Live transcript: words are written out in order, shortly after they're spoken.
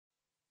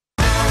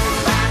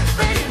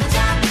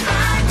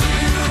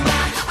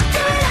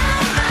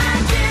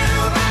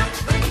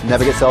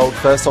Never gets old,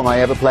 first song I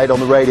ever played on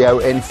the radio.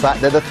 In fact,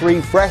 they're the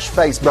three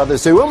fresh-faced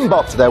brothers who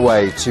bopped their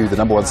way to the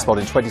 #1 spot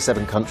in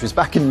 27 countries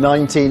back in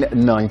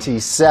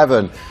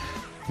 1997.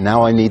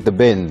 Now I Need the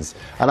Bins.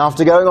 And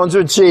after going on to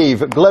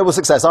achieve global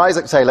success,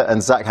 Isaac Taylor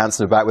and Zach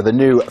HANSON are back with a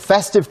new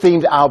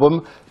festive-themed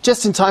album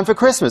just in time for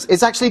Christmas.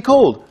 It's actually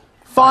called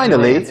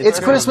Finally, it's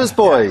Christmas,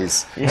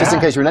 Boys. Yeah. Just in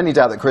case you're in any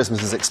doubt that Christmas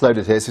has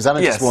exploded here,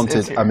 Susanna just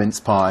wanted a mince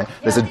pie.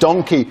 There's a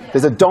donkey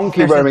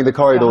roaming the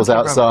corridors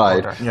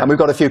outside, and we've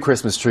got a few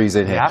Christmas trees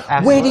in here.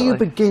 Yeah, where do you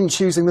begin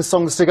choosing the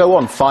songs to go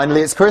on?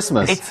 Finally, it's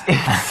Christmas.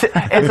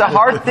 It's a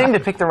hard thing to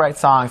pick the right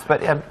songs,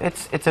 but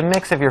it's a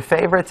mix of your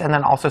favorites and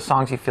then also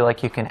songs you feel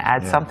like you can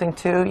add something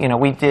to. You know,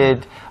 we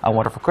did A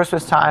Wonderful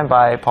Christmas Time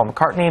by Paul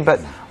McCartney, but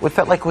we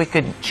felt like we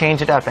could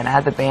change it up and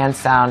add the band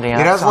sound. You know,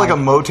 it has like a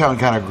Motown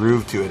kind of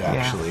groove to it,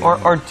 actually.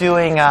 Or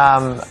doing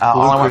All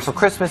I Want for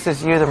Christmas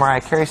Is You, the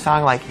Mariah Carey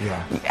song, like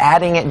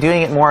adding it,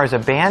 doing it more as a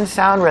band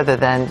sound rather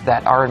than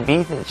that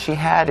R&B that she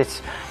had.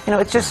 It's, you know,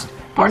 it's just,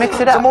 you mix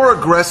it up. It's a more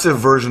aggressive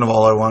version of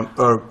All I Want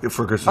for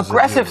Christmas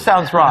Aggressive Is You.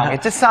 sounds wrong.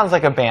 It just sounds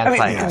like a band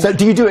playing. So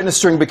do you do it in a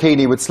string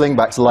bikini with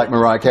slingbacks like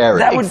Mariah Carey?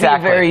 That would be a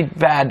very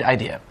bad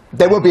idea.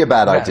 There would be a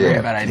bad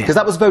idea. Bad idea. Because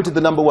that was voted the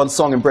 #1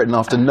 song in Britain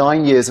after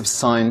 9 years of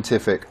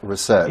scientific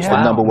research. The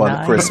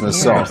 #1 Christmas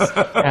song.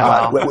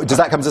 Does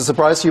that come as a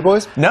surprise to you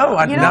boys? No,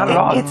 not at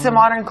all. It's a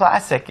modern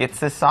classic. It's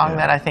the song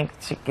that I think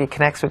it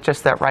connects with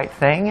just that right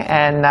thing,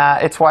 and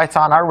it's why it's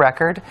on our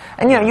record.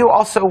 And you know, you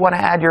also want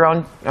to add your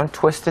own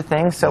twist to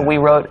things. So we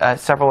wrote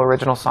several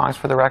original songs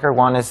for the record.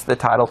 One is the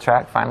title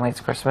track, Finally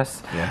It's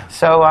Christmas.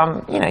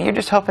 So you know, you're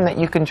just hoping that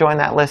you can join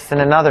that list in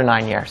another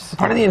 9 years.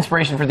 Part of the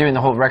inspiration for doing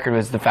the whole record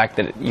was the fact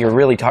that you're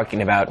really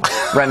talking about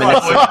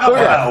reminiscing.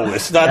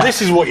 Now,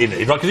 this is what you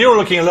need, right? Because you're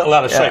looking a little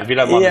out of shape, if you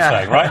don't mind me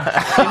saying, right?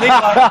 You need,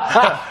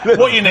 like,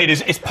 what you need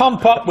is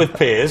Pump Up with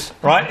Piers,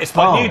 right? It's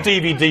my new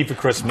DVD for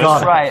Christmas.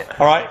 Right.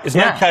 All right? There's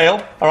no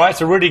kale, all right? It's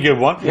a really good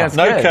one. Yeah,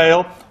 no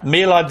kale.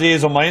 Meal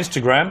ideas on my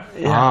Instagram,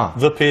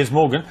 the Piers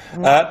Morgan.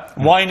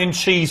 Wine and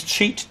cheese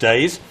cheat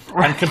days.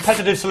 And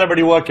competitive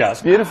celebrity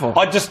workouts. Beautiful.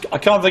 I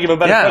can't think of a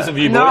better present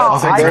for you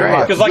boys.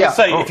 Because like I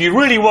say, if you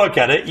really work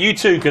at it, you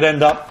too could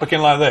end up looking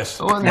like this.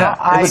 Well,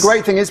 the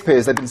great thing is,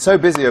 Piers, they've been so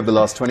busy over the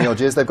last 20-odd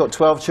years, they've got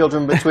 12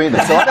 children between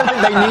them. So I don't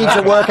think they need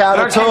to work out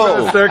at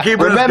all.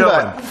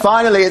 Remember,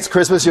 finally it's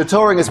Christmas, you're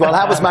touring as well.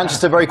 How was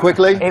Manchester, very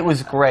quickly? It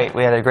was great.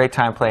 We had a great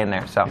time playing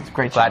there, so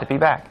glad to be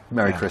back.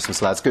 Merry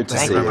Christmas, lads. Good to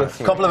see you.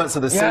 Compliments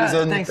of the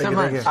season. Thanks so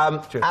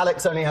much.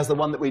 Alex only has the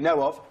one that we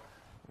know of.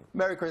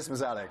 Merry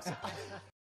Christmas, Alex.